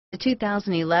The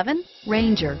 2011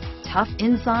 Ranger. Tough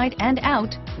inside and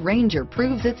out, Ranger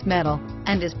proves its mettle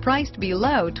and is priced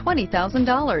below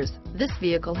 $20,000. This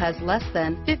vehicle has less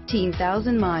than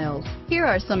 15,000 miles. Here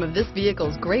are some of this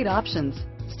vehicle's great options: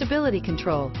 stability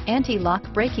control,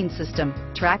 anti-lock braking system,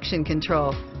 traction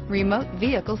control, remote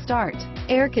vehicle start,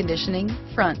 air conditioning,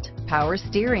 front, power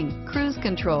steering, cruise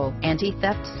control,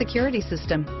 anti-theft security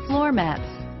system, floor mats,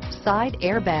 side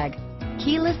airbag,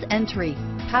 keyless entry,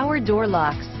 power door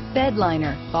locks, bed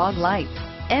liner, fog lights,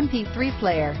 MP3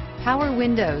 player, power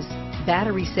windows,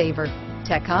 battery saver,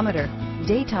 tachometer,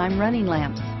 daytime running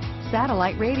lamps,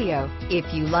 satellite radio.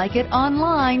 If you like it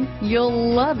online,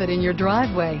 you'll love it in your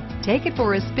driveway. Take it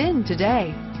for a spin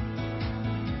today.